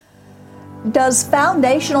Does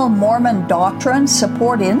foundational Mormon doctrine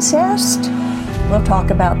support incest? We'll talk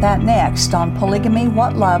about that next on Polygamy,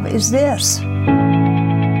 What Love Is This?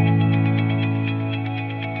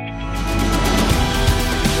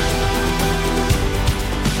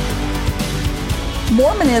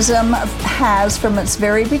 Mormonism has, from its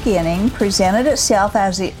very beginning, presented itself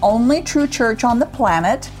as the only true church on the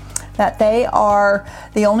planet, that they are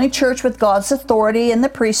the only church with God's authority in the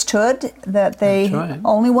priesthood, that they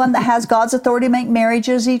only one that has God's authority to make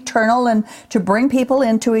marriages eternal and to bring people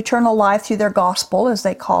into eternal life through their gospel, as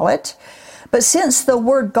they call it. But since the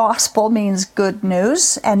word gospel means good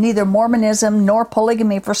news, and neither Mormonism nor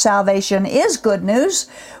polygamy for salvation is good news,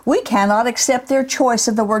 we cannot accept their choice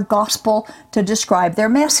of the word gospel to describe their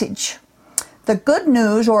message. The good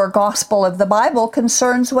news or gospel of the Bible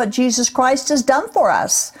concerns what Jesus Christ has done for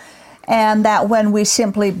us, and that when we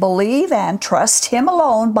simply believe and trust Him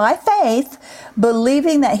alone by faith,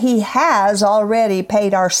 believing that He has already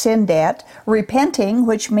paid our sin debt, repenting,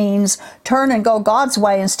 which means turn and go God's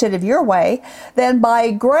way instead of your way, then by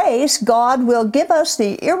grace God will give us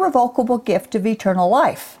the irrevocable gift of eternal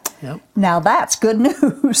life. Yep. Now that's good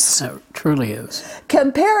news. It truly is.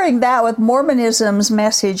 Comparing that with Mormonism's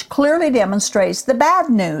message clearly demonstrates the bad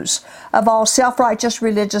news of all self-righteous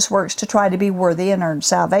religious works to try to be worthy and earn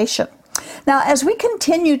salvation. Now, as we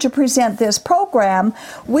continue to present this program,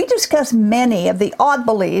 we discuss many of the odd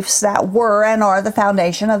beliefs that were and are the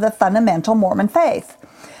foundation of the fundamental Mormon faith.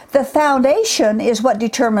 The foundation is what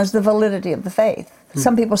determines the validity of the faith.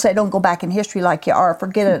 Some people say don't go back in history like you are,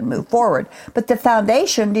 forget it and move forward. But the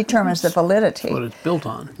foundation determines the validity. That's what it's built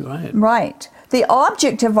on, right? Right. The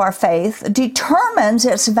object of our faith determines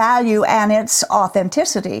its value and its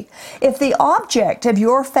authenticity. If the object of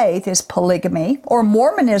your faith is polygamy or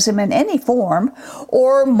Mormonism in any form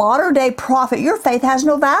or modern day prophet, your faith has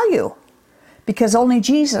no value because only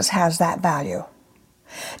Jesus has that value.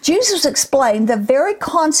 Jesus explained the very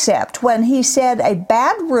concept when He said a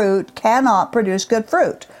bad root cannot produce good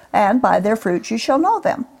fruit, and by their fruits you shall know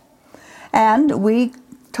them. And we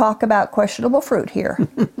talk about questionable fruit here.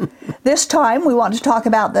 This time we want to talk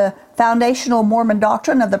about the foundational Mormon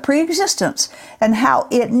doctrine of the pre-existence and how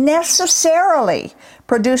it necessarily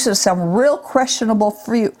produces some real questionable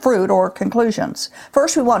fruit or conclusions.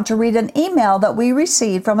 First, we want to read an email that we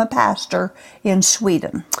received from a pastor in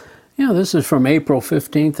Sweden. Yeah, this is from April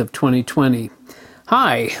 15th of 2020.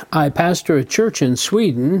 Hi, I pastor a church in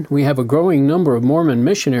Sweden. We have a growing number of Mormon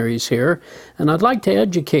missionaries here, and I'd like to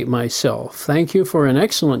educate myself. Thank you for an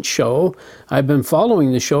excellent show. I've been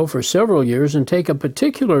following the show for several years and take a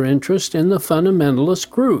particular interest in the fundamentalist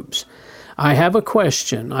groups. I have a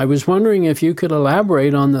question. I was wondering if you could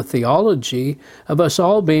elaborate on the theology of us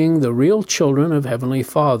all being the real children of Heavenly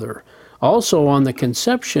Father. Also on the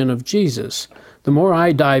conception of Jesus. The more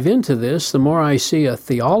I dive into this, the more I see a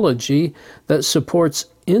theology that supports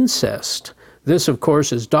incest. This, of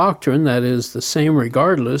course, is doctrine that is the same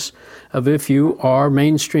regardless of if you are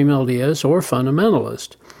mainstream LDS or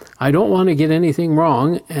fundamentalist. I don't want to get anything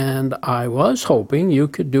wrong, and I was hoping you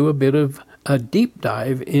could do a bit of a deep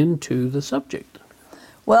dive into the subject.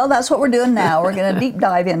 Well, that's what we're doing now. We're going to deep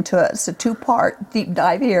dive into it. It's a two-part deep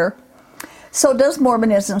dive here. So does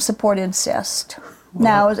Mormonism support incest? Well,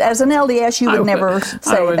 now, as an LDS, you would never say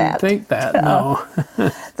that. I wouldn't think that, no.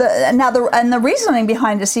 The reasoning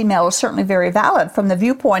behind this email is certainly very valid from the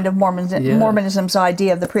viewpoint of Mormonism's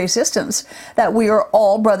idea of the pre-existence, that we are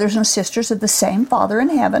all brothers and sisters of the same Father in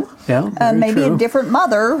heaven. Yeah, maybe true. a different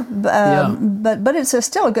mother, but it's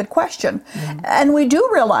still a good question. And we do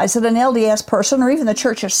realize that an LDS person, or even the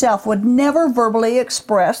church itself, would never verbally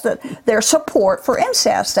express their support for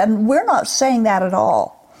incest, and we're not saying that at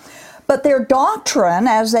all. But their doctrine,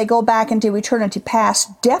 as they go back into eternity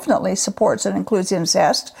past, definitely supports and includes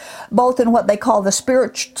incest, both in what they call the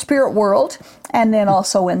spirit world and then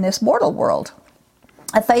also in this mortal world.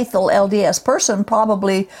 A faithful LDS person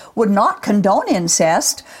probably would not condone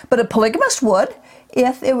incest, but a polygamist would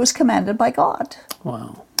if it was commanded by God.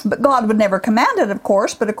 Wow. But God would never command it, of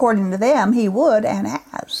course, but according to them, He would and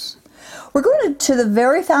has. We're going to the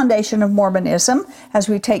very foundation of Mormonism as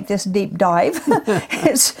we take this deep dive.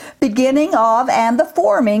 Its beginning of and the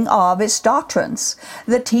forming of its doctrines.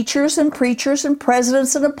 The teachers and preachers and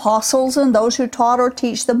presidents and apostles and those who taught or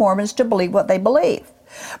teach the Mormons to believe what they believe.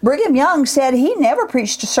 Brigham Young said he never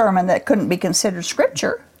preached a sermon that couldn't be considered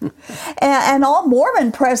scripture. And all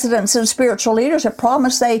Mormon presidents and spiritual leaders have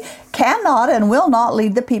promised they cannot and will not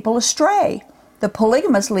lead the people astray. The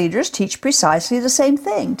polygamous leaders teach precisely the same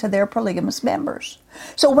thing to their polygamous members.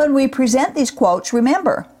 So when we present these quotes,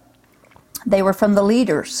 remember, they were from the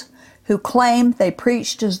leaders who claimed they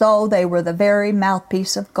preached as though they were the very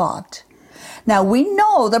mouthpiece of God. Now, we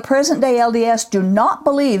know the present-day LDS do not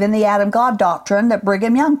believe in the Adam-God doctrine that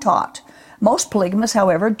Brigham Young taught. Most polygamists,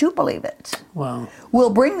 however, do believe it. Wow. We'll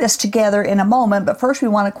bring this together in a moment, but first we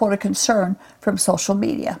want to quote a concern from social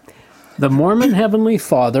media. The Mormon Heavenly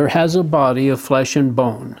Father has a body of flesh and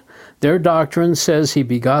bone. Their doctrine says he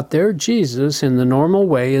begot their Jesus in the normal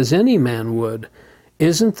way as any man would.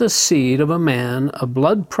 Isn't the seed of a man a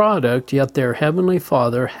blood product, yet their Heavenly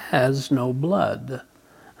Father has no blood?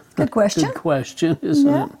 Good question. Good question,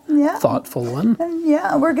 isn't it? Yeah. Thoughtful one. And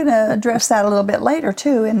yeah, we're going to address that a little bit later,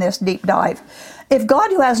 too, in this deep dive. If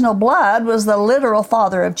God, who has no blood, was the literal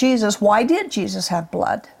father of Jesus, why did Jesus have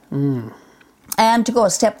blood? And to go a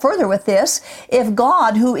step further with this, if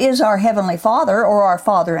God, who is our Heavenly Father, or our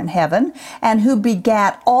Father in heaven, and who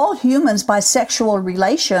begat all humans by sexual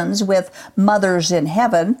relations with mothers in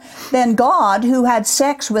heaven, then God, who had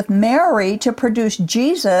sex with Mary to produce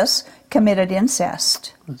Jesus, committed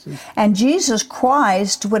incest. And Jesus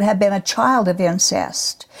Christ would have been a child of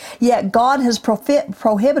incest. Yet God has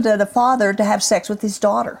prohibited a father to have sex with his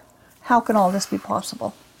daughter. How can all this be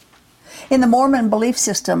possible? In the Mormon belief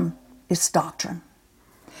system, it's doctrine.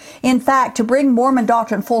 In fact, to bring Mormon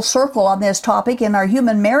doctrine full circle on this topic in our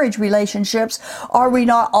human marriage relationships, are we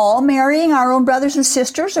not all marrying our own brothers and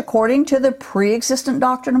sisters according to the pre-existent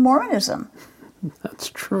doctrine of Mormonism? That's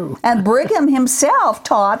true. And Brigham himself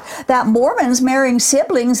taught that Mormons marrying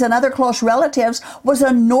siblings and other close relatives was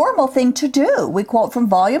a normal thing to do. We quote from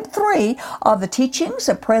Volume 3 of the Teachings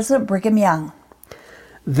of President Brigham Young.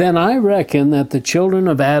 Then I reckon that the children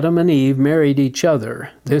of Adam and Eve married each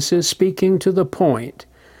other. This is speaking to the point.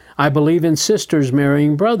 I believe in sisters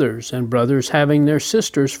marrying brothers, and brothers having their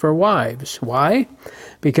sisters for wives. Why?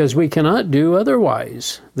 Because we cannot do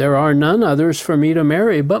otherwise. There are none others for me to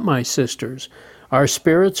marry but my sisters. Our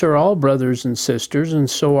spirits are all brothers and sisters, and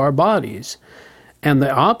so are bodies. And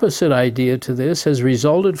the opposite idea to this has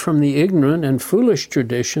resulted from the ignorant and foolish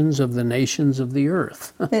traditions of the nations of the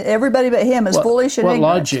earth. Everybody but him is foolish and ignorant.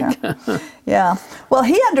 What logic? Yeah. Well,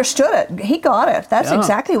 he understood it. He got it. That's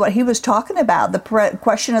exactly what he was talking about. The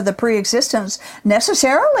question of the pre-existence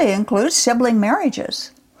necessarily includes sibling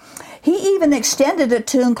marriages. He even extended it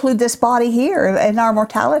to include this body here in our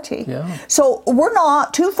mortality. Yeah. So we're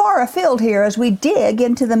not too far afield here as we dig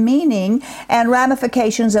into the meaning and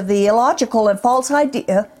ramifications of the illogical and false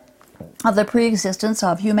idea of the preexistence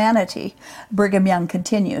of humanity. Brigham Young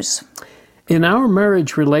continues. In our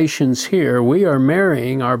marriage relations here, we are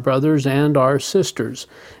marrying our brothers and our sisters.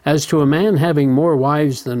 As to a man having more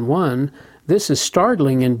wives than one, this is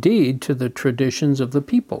startling indeed to the traditions of the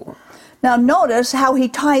people. Now notice how he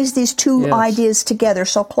ties these two ideas together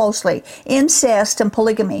so closely, incest and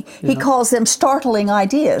polygamy. He calls them startling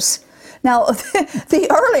ideas. Now, the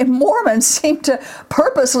early Mormons seem to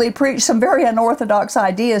purposely preach some very unorthodox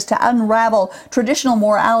ideas to unravel traditional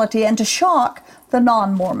morality and to shock the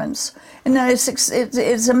non-Mormons. And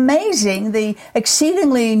it's amazing the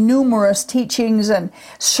exceedingly numerous teachings and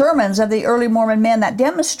sermons of the early Mormon men that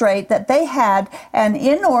demonstrate that they had an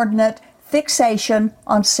inordinate fixation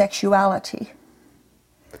on sexuality.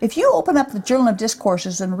 If you open up the Journal of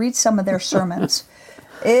Discourses and read some of their sermons,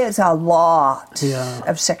 it's a lot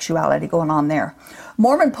of sexuality going on there.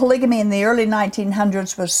 Mormon polygamy in the early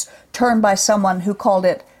 1900s was termed by someone who called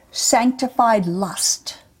it sanctified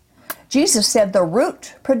lust. Jesus said the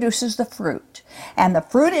root produces the fruit, and the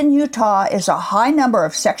fruit in Utah is a high number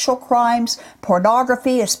of sexual crimes,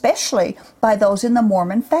 pornography, especially by those in the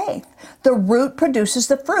Mormon faith. The root produces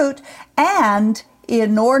the fruit, and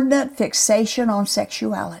inordinate fixation on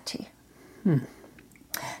sexuality.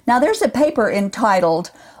 Now there's a paper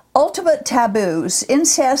entitled Ultimate Taboos,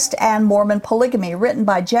 Incest and Mormon Polygamy, written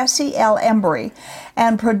by Jesse L. Embry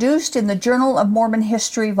and produced in the Journal of Mormon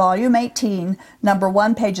History, Volume 18, Number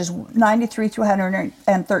 1, pages 93 through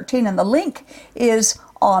 113, and the link is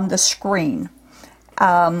on the screen.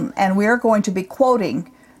 And we're going to be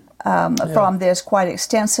quoting from this quite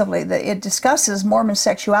extensively. It discusses Mormon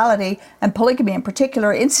sexuality and polygamy, in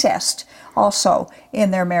particular incest, also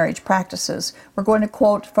in their marriage practices. We're going to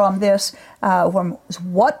quote from this, from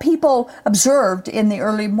what people observed in the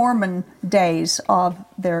early Mormon days of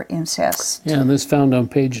their incest. Yeah, and this found on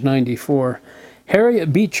page 94.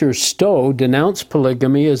 Harriet Beecher Stowe denounced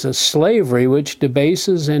polygamy as a slavery which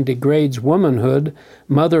debases and degrades womanhood,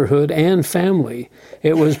 motherhood, and family.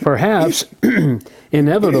 It was perhaps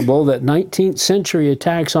inevitable that 19th century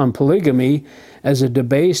attacks on polygamy as a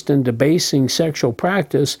debased and debasing sexual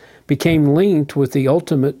practice became linked with the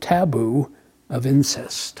ultimate taboo of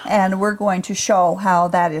incest. And we're going to show how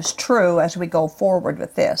that is true as we go forward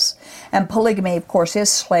with this. And polygamy, of course,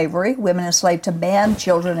 is slavery. Women enslaved to men,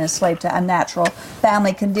 children enslaved to unnatural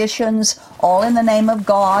family conditions, all in the name of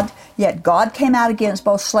God. Yet God came out against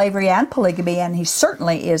both slavery and polygamy, and he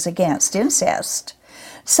certainly is against incest.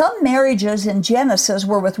 Some marriages in Genesis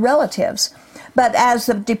were with relatives, but as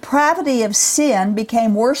the depravity of sin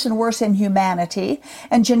became worse and worse in humanity,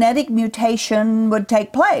 and genetic mutation would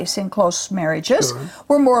take place in close marriages,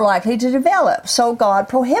 were more likely to develop. So God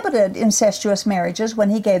prohibited incestuous marriages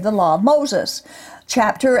when he gave the law of Moses.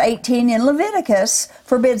 Chapter 18 in Leviticus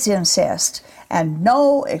forbids incest, and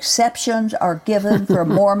no exceptions are given for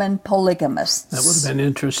Mormon polygamists. That would have been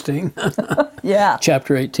interesting. Yeah.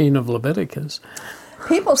 Chapter 18 of Leviticus.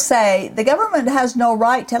 People say the government has no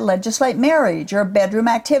right to legislate marriage or bedroom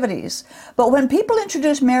activities. But when people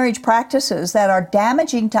introduce marriage practices that are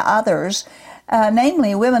damaging to others,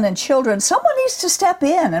 namely women and children, someone needs to step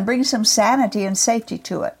in and bring some sanity and safety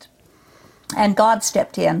to it. And God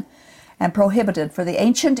stepped in and prohibited for the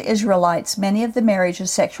ancient Israelites many of the marriage and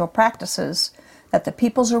sexual practices that the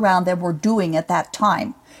peoples around them were doing at that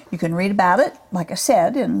time. You can read about it, like I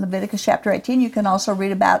said, in Leviticus chapter 18. You can also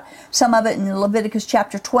read about some of it in Leviticus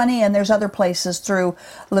chapter 20, and there's other places through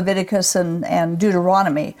Leviticus and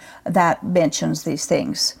Deuteronomy that mentions these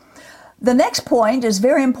things. The next point is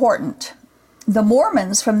very important. The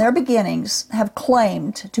Mormons, from their beginnings, have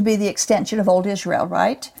claimed to be the extension of old Israel,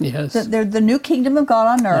 right? Yes. They're the new kingdom of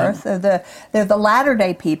God on earth. Yeah. They're the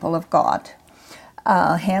latter-day people of God,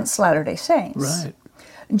 hence Latter-day Saints. Right.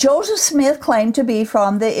 Joseph Smith claimed to be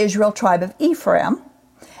from the Israel tribe of Ephraim,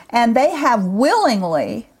 and they have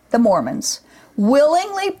willingly, the Mormons,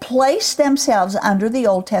 willingly placed themselves under the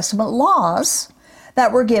Old Testament laws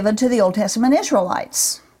that were given to the Old Testament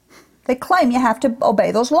Israelites. They claim you have to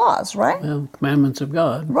obey those laws, right? Well, commandments of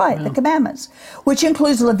God. Right, yeah. The commandments, which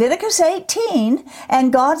includes Leviticus 18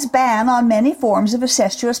 and God's ban on many forms of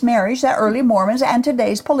incestuous marriage that early Mormons and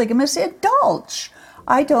today's polygamists indulge.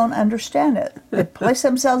 I don't understand it. They place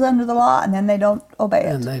themselves under the law and then they don't obey it.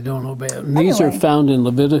 And they don't obey it. And these are found in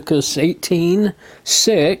Leviticus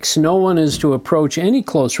 18:6. No one is to approach any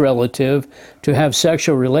close relative to have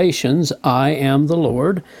sexual relations. I am the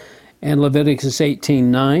Lord. And Leviticus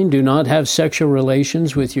 18:9, do not have sexual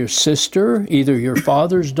relations with your sister, either your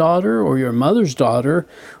father's daughter or your mother's daughter,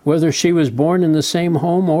 whether she was born in the same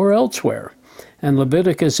home or elsewhere. And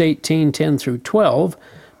Leviticus 18:10 through 12,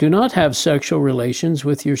 do not have sexual relations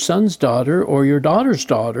with your son's daughter or your daughter's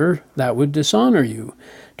daughter, that would dishonor you.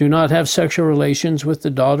 Do not have sexual relations with the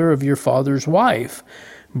daughter of your father's wife.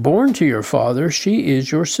 Born to your father, she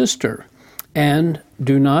is your sister. And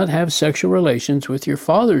do not have sexual relations with your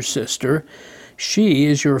father's sister. She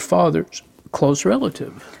is your father's close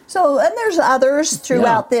relative. So, and there's others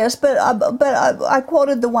throughout this, but I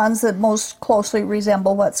quoted the ones that most closely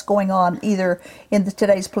resemble what's going on either in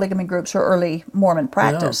today's polygamy groups or early Mormon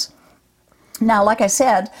practice. Yeah. Now, like I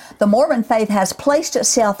said, the Mormon faith has placed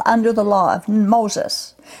itself under the law of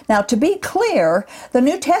Moses. Now, to be clear, the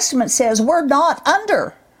New Testament says we're not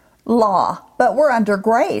under law, but we're under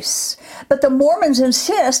grace. But the Mormons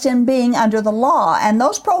insist in being under the law, and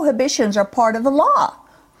those prohibitions are part of the law.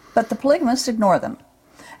 But the polygamists ignore them.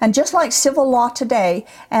 And just like civil law today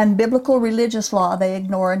and biblical religious law, they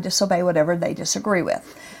ignore and disobey whatever they disagree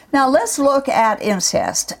with. Now let's look at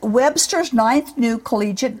incest. Webster's 9th New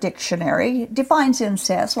Collegiate Dictionary defines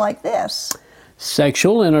incest like this.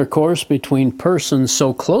 Sexual intercourse between persons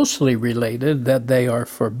so closely related that they are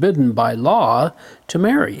forbidden by law to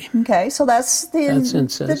marry. Okay, so that's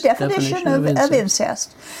incest, the definition of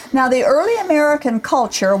incest. Now, the early American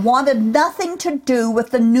culture wanted nothing to do with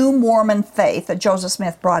the new Mormon faith that Joseph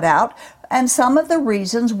Smith brought out, and some of the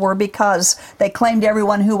reasons were because they claimed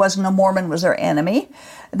everyone who wasn't a Mormon was their enemy.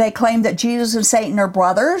 They claimed that Jesus and Satan are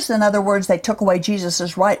brothers. In other words, they took away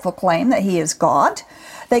Jesus' rightful claim that he is God.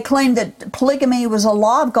 They claimed that polygamy was a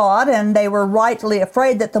law of God, and they were rightly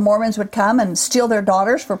afraid that the Mormons would come and steal their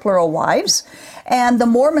daughters for plural wives. And the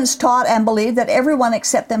Mormons taught and believed that everyone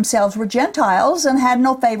except themselves were Gentiles and had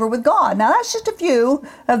no favor with God. Now, that's just a few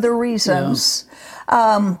of the reasons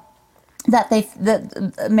that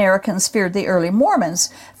Americans feared the early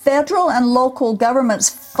Mormons. Federal and local governments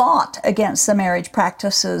fought against the marriage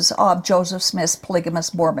practices of Joseph Smith's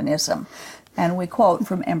polygamous Mormonism. And we quote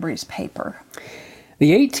from Embry's paper.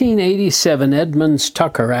 The 1887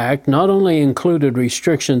 Edmunds-Tucker Act not only included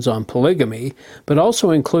restrictions on polygamy, but also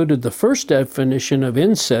included the first definition of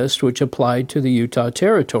incest which applied to the Utah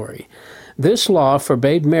Territory. This law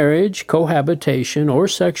forbade marriage, cohabitation, or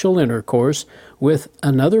sexual intercourse with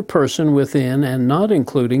another person within and not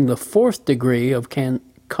including the fourth degree of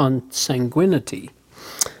consanguinity.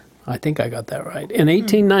 I think I got that right. In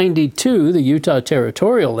 1892, the Utah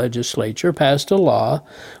Territorial Legislature passed a law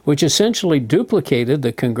which essentially duplicated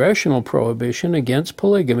the congressional prohibition against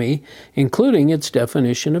polygamy, including its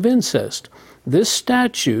definition of incest. This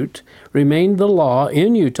statute remained the law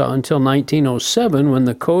in Utah until 1907, when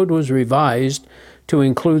the code was revised to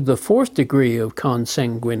include the fourth degree of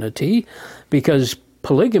consanguinity, because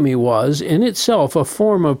polygamy was, in itself, a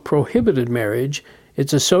form of prohibited marriage.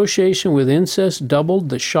 Its association with incest doubled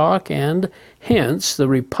the shock and, hence, the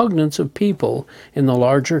repugnance of people in the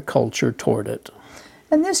larger culture toward it.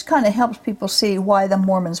 And this kind of helps people see why the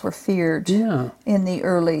Mormons were feared in the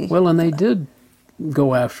early... Well, and they did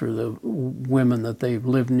go after the women that they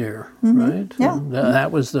lived near, right? Yeah.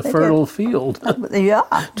 That was the fertile field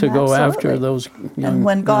to go after those young And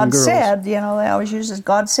when God girls. said, they always use this,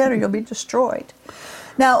 God said or you'll be destroyed.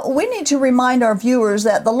 Now, we need to remind our viewers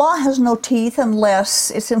that the law has no teeth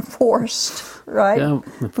unless it's enforced, right? Yeah,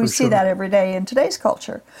 we see that every day in today's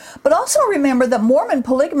culture. But also remember that Mormon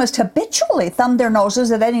polygamists habitually thumbed their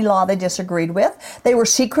noses at any law they disagreed with. They were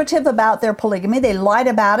secretive about their polygamy, they lied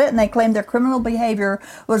about it, and they claimed their criminal behavior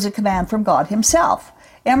was a command from God himself.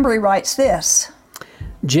 Embry writes this.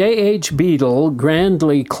 J.H. Beadle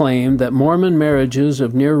grandly claimed that Mormon marriages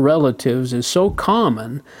of near relatives is so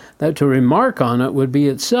common that to remark on it would be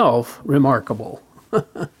itself remarkable.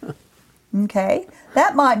 Okay,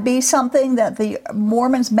 that might be something that the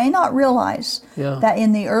Mormons may not realize, that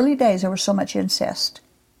in the early days there was so much incest.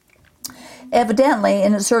 Evidently,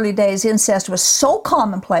 in its early days, incest was so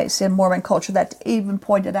commonplace in Mormon culture that even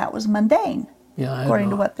pointed out was mundane,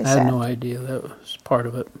 according to what they said. I had no idea that was part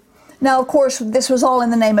of it. Now, of course, this was all in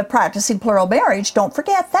the name of practicing plural marriage. Don't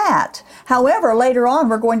forget that. However, later on,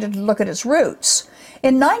 we're going to look at its roots.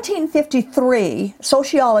 In 1953,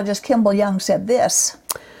 sociologist Kimball Young said this.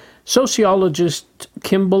 Sociologist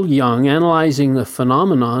Kimball Young, analyzing the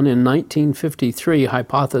phenomenon in 1953,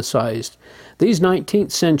 hypothesized these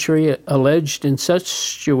 19th century alleged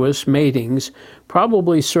incestuous matings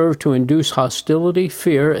probably served to induce hostility,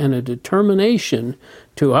 fear, and a determination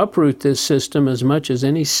to uproot this system as much as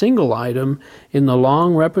any single item in the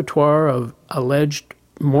long repertoire of alleged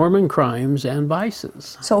Mormon crimes and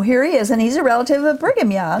vices. So here he is, and he's a relative of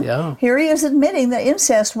Brigham Young. Yeah. Here he is admitting that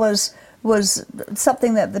incest was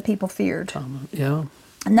something that the people feared. Yeah.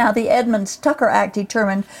 Now, the Edmunds-Tucker Act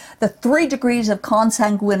determined the 3 degrees of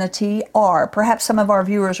consanguinity are. Perhaps some of our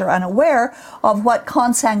viewers are unaware of what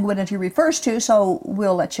consanguinity refers to, so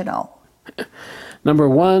we'll let you know. Number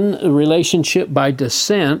 1, a relationship by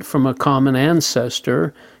descent from a common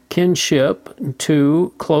ancestor. Kinship.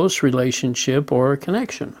 2, close relationship or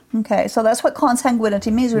connection. Okay, so that's what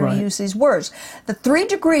consanguinity means when we use these words. The 3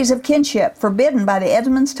 degrees of kinship forbidden by the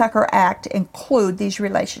Edmunds-Tucker Act include these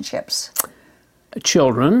relationships.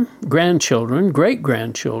 Children, grandchildren,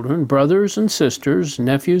 great-grandchildren, brothers and sisters,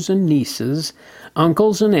 nephews and nieces,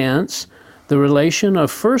 uncles and aunts. The relation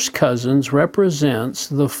of first cousins represents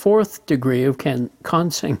the 4th degree of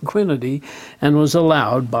consanguinity and was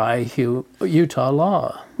allowed by Utah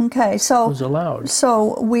law. Okay, so it was allowed.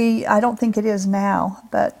 So I don't think it is now,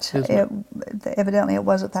 but evidently it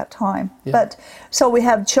was at that time. Yeah. But so we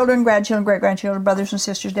have children, grandchildren, great-grandchildren, brothers and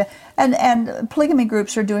sisters, and polygamy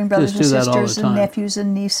groups are doing brothers and sisters and nephews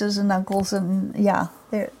and nieces and uncles, and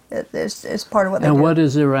it's part of what they do. And what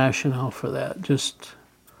is the rationale for that? Just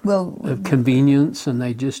of convenience, and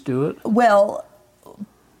they just do it? Well,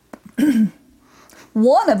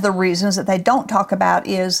 one of the reasons that they don't talk about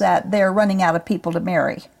is that they're running out of people to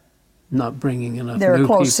marry. Not bringing enough they're new a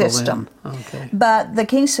closed people system. in. Okay. But the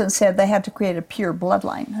Kingston said they had to create a pure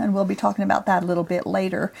bloodline, and we'll be talking about that a little bit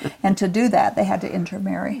later. And to do that, they had to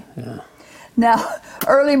intermarry. Yeah. Now,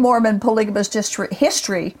 early Mormon polygamous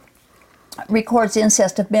history records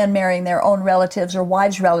incest of men marrying their own relatives or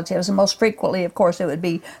wives' relatives, and most frequently, of course, it would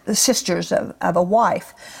be the sisters of a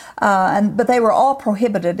wife. But they were all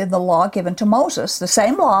prohibited in the law given to Moses, the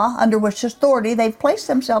same law under which authority they've placed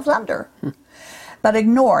themselves under. But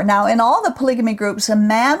ignore. Now, in all the polygamy groups, a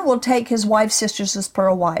man will take his wife's sisters as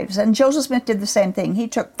plural wives, and Joseph Smith did the same thing. He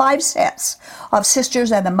took 5 sets of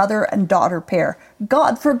sisters and a mother and daughter pair.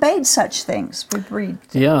 God forbade such things. We read.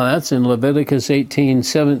 Yeah, that's in Leviticus 18,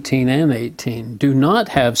 17, and 18. Do not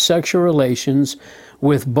have sexual relations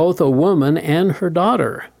with both a woman and her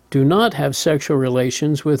daughter. Do not have sexual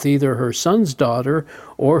relations with either her son's daughter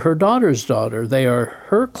or her daughter's daughter. They are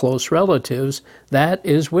her close relatives. That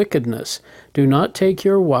is wickedness. Do not take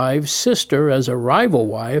your wife's sister as a rival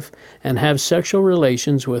wife and have sexual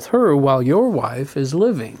relations with her while your wife is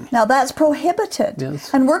living. Now that's prohibited.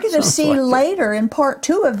 Yes. And we're going to see later in part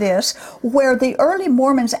 2 of this where the early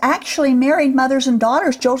Mormons actually married mothers and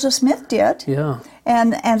daughters. Joseph Smith did. Yeah.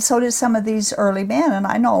 And so did some of these early men. And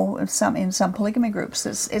I know in some polygamy groups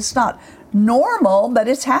it's not normal, but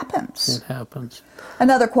it happens. It happens.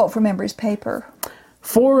 Another quote from Embry's paper.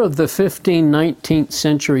 4 of the 15th, 19th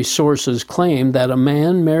century sources claim that a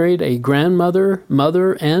man married a grandmother,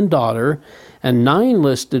 mother, and daughter, and 9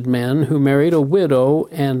 listed men who married a widow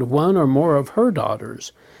and 1 or more of her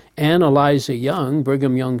daughters. Anne Eliza Young,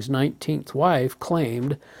 Brigham Young's 19th wife,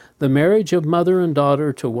 claimed the marriage of mother and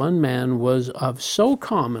daughter to one man was of so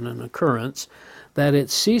common an occurrence that it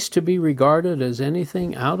ceased to be regarded as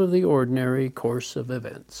anything out of the ordinary course of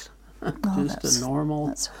events. Just a normal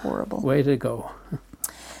that's horrible way to go.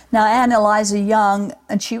 Now, Anne Eliza Young,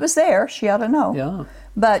 and she was there, she ought to know. Yeah.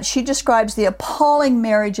 But she describes the appalling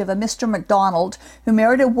marriage of a Mr. MacDonald who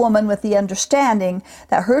married a woman with the understanding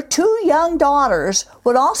that her 2 young daughters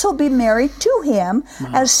would also be married to him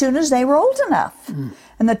as soon as they were old enough.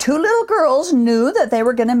 And the 2 little girls knew that they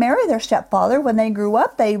were going to marry their stepfather. When they grew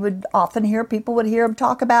up, they would often people would hear them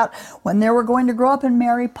talk about when they were going to grow up and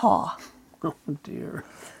marry Pa. Oh, dear.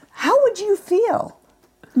 How would you feel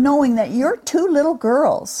knowing that your 2 little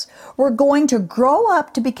girls were going to grow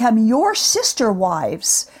up to become your sister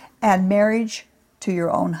wives and marriage to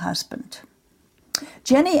your own husband?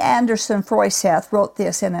 Jenny Anderson Froyseth wrote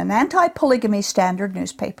this in an anti-polygamy standard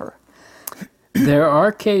newspaper. There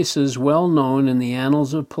are cases well known in the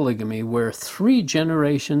annals of polygamy where 3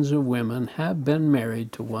 generations of women have been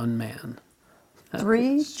married to one man.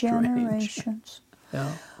 3 generations.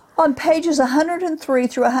 Yeah. On pages 103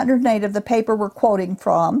 through 108 of the paper we're quoting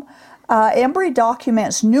from, Embry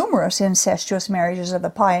documents numerous incestuous marriages of the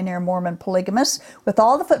pioneer Mormon polygamists with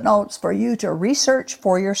all the footnotes for you to research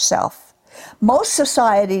for yourself. Most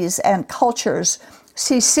societies and cultures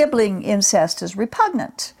see sibling incest as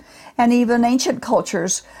repugnant, and even ancient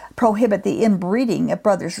cultures prohibit the inbreeding of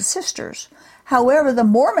brothers and sisters. However, the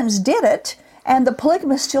Mormons did it, and the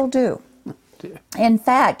polygamists still do. In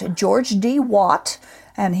fact, George D. Watt,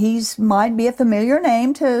 and he might be a familiar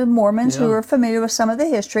name to Mormons who are familiar with some of the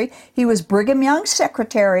history. He was Brigham Young's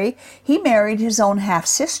secretary. He married his own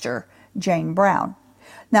half-sister, Jane Brown.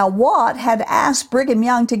 Now, Watt had asked Brigham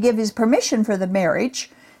Young to give his permission for the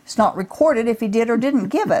marriage. It's not recorded if he did or didn't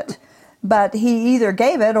give it, but he either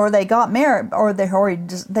gave it or they got married, or they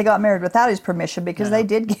got married without his permission because they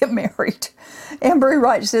did get married. Embry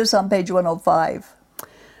writes this on page 105.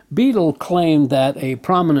 Beadle claimed that a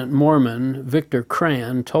prominent Mormon, Victor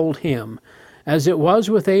Cran, told him, "As it was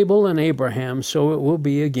with Abel and Abraham, so it will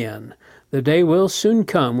be again. The day will soon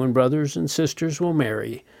come when brothers and sisters will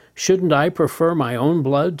marry. Shouldn't I prefer my own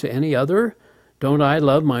blood to any other? Don't I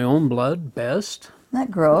love my own blood best?" Isn't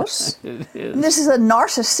that gross? It is. And this is a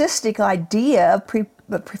narcissistic idea of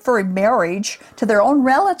preferring marriage to their own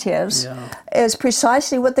relatives is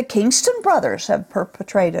precisely what the Kingston brothers have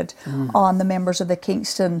perpetrated on the members of the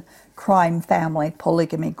Kingston crime family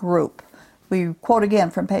polygamy group. We quote again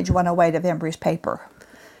from page 108 of Embry's paper.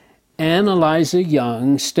 Anne Eliza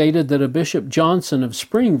Young stated that a Bishop Johnson of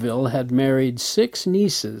Springville had married 6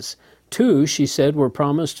 nieces. 2, she said, were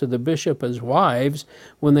promised to the bishop as wives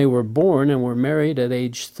when they were born and were married at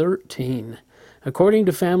age 13. According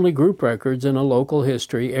to family group records and a local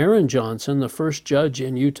history, Aaron Johnson, the first judge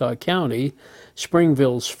in Utah County,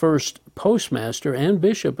 Springville's first postmaster and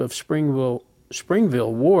bishop of Springville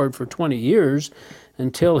Ward for 20 years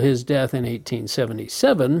until his death in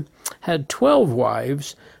 1877, had 12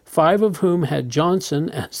 wives, 5 of whom had Johnson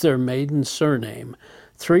as their maiden surname.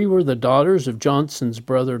 3 were the daughters of Johnson's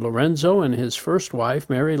brother Lorenzo and his first wife,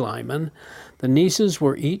 Mary Lyman. The nieces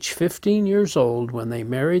were each 15 years old when they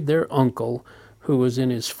married their uncle, who was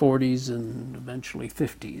in his 40s and eventually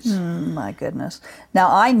 50s. My goodness. Now,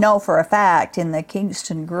 I know for a fact in the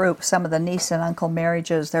Kingston group, some of the niece and uncle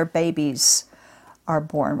marriages, their babies are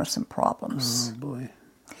born with some problems. Oh, boy.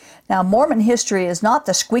 Now, Mormon history is not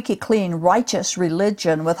the squeaky clean, righteous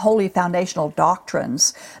religion with holy foundational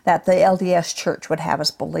doctrines that the LDS Church would have us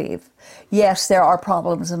believe. Yes, there are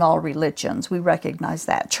problems in all religions. We recognize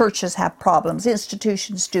that. Churches have problems.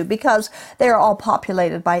 Institutions do, because they are all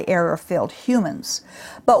populated by error-filled humans.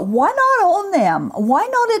 But why not own them? Why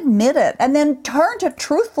not admit it and then turn to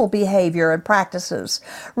truthful behavior and practices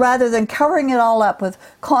rather than covering it all up with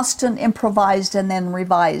constant improvised and then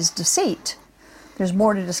revised deceit? There's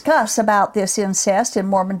more to discuss about this incest in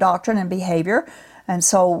Mormon doctrine and behavior, And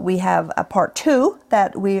so we have a part 2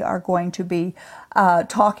 that we are going to be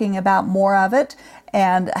talking about more of it,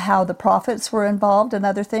 and how the prophets were involved and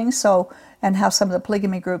other things, so, and how some of the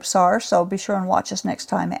polygamy groups are. So be sure and watch us next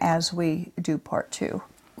time as we do part 2.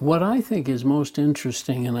 What I think is most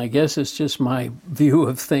interesting, and I guess it's just my view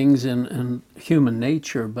of things in human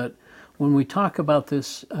nature, but when we talk about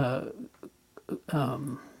this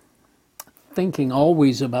thinking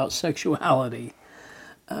always about sexuality,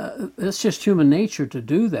 it's just human nature to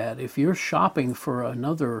do that. If you're shopping for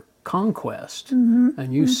another conquest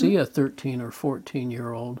and you see a 13 or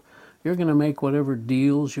 14-year-old, you're going to make whatever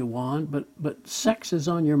deals you want, but sex is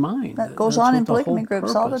on your mind. That goes on in polygamy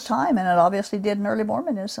groups all the time, and it obviously did in early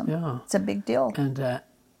Mormonism. Yeah. It's a big deal. And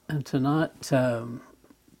to not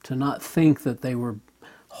think that they were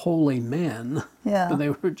holy men, but they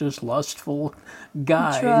were just lustful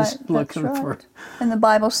guys looking for. And the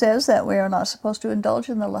Bible says that we are not supposed to indulge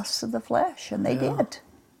in the lusts of the flesh, and they did.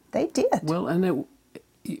 They did. Well, and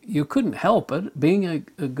you couldn't help it, being a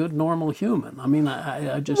good normal human. I mean,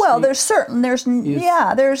 I just there's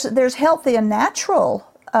healthy and natural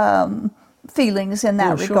feelings in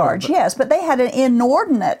that regard, yes, but they had an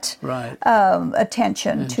inordinate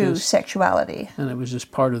attention to sexuality, and it was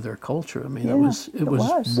just part of their culture. I mean, it was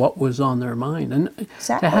what was on their mind, and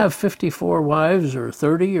to have 54 wives or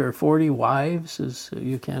 30 or 40 wives is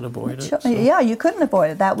you can't avoid it. So. Yeah, you couldn't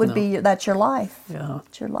avoid it. That would be that's your life. Yeah,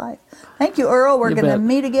 it's your life. Thank you, Earl. We're going to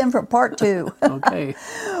meet again for part 2. Okay.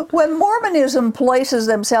 When Mormonism places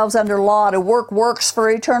themselves under law to work works for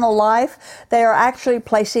eternal life, they are actually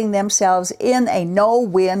placing themselves in a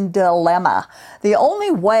no-win dilemma. The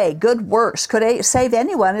only way good works could save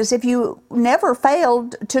anyone is if you never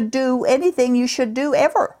failed to do anything you should do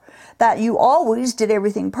ever. That you always did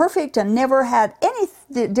everything perfect and never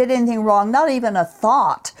did anything wrong, not even a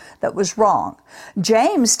thought that was wrong.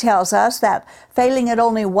 James tells us that failing at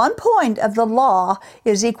only one point of the law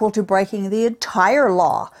is equal to breaking the entire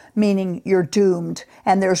law, meaning you're doomed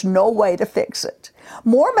and there's no way to fix it.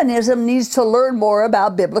 Mormonism needs to learn more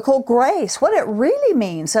about biblical grace, what it really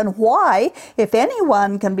means, and why, if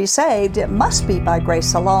anyone can be saved, it must be by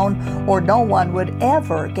grace alone, or no one would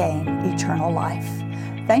ever gain eternal life.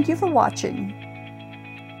 Thank you for watching.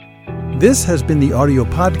 This has been the audio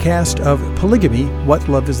podcast of Polygamy, What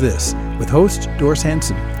Love Is This? With host Doris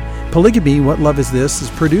Hanson. Polygamy, What Love Is This? Is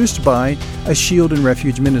produced by A Shield and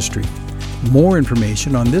Refuge Ministry. More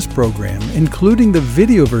information on this program, including the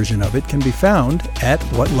video version of it, can be found at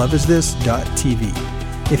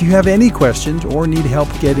whatloveisthis.tv. If you have any questions or need help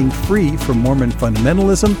getting free from Mormon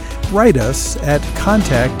fundamentalism, write us at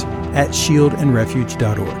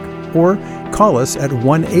contact@shieldandrefuge.org or call us at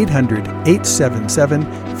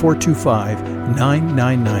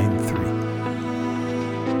 1-800-877-425-9993.